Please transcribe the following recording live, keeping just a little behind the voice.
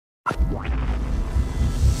My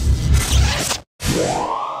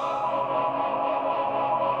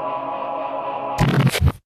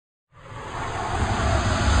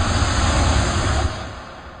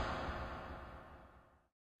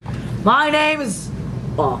name is...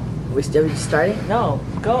 Oh, are we still starting? No,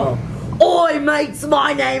 go. Oh. Oi mates,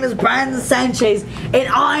 my name is Brandon Sanchez and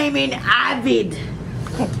I'm in AVID.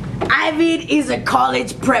 AVID is a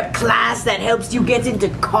college prep class that helps you get into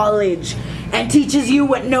college and teaches you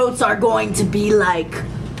what notes are going to be like.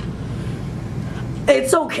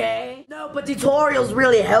 It's okay. No, but tutorials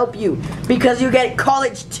really help you because you get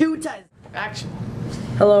college 2 times. Action.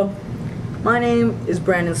 Hello, my name is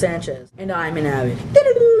Brandon Sanchez and I'm in AVID.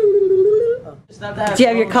 Do you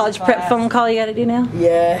have your college prep phone call you gotta do now?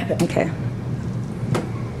 Yeah. Okay.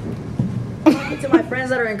 To my friends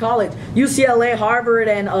that are in college, UCLA, Harvard,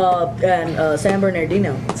 and San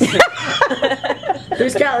Bernardino.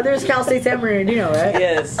 there's Cal State San Bernardino, right?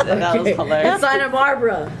 Yes, that was hilarious. And Santa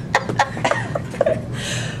Barbara.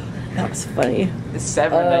 That was funny. It's San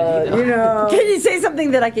Bernardino. You know. Can you say something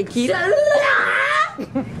that I could keep?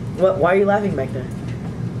 What? Why are you laughing back there?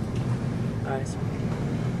 All right.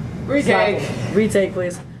 Retake. Retake,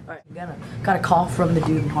 please. All right. Got a call from the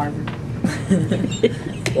dude in Harvard.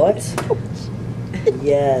 What?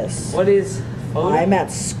 Yes. What is? I'm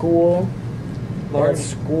at school. Lord. At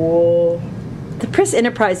school. The press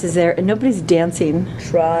enterprise is there and nobody's dancing.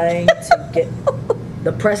 Trying to get.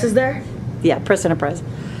 The press is there? Yeah, press enterprise.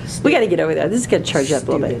 We gotta get over there. This is gonna charge you up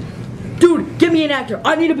a little bit. Dude, give me an actor.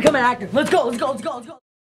 I need to become an actor. Let's go, let's go, let's go, let's go.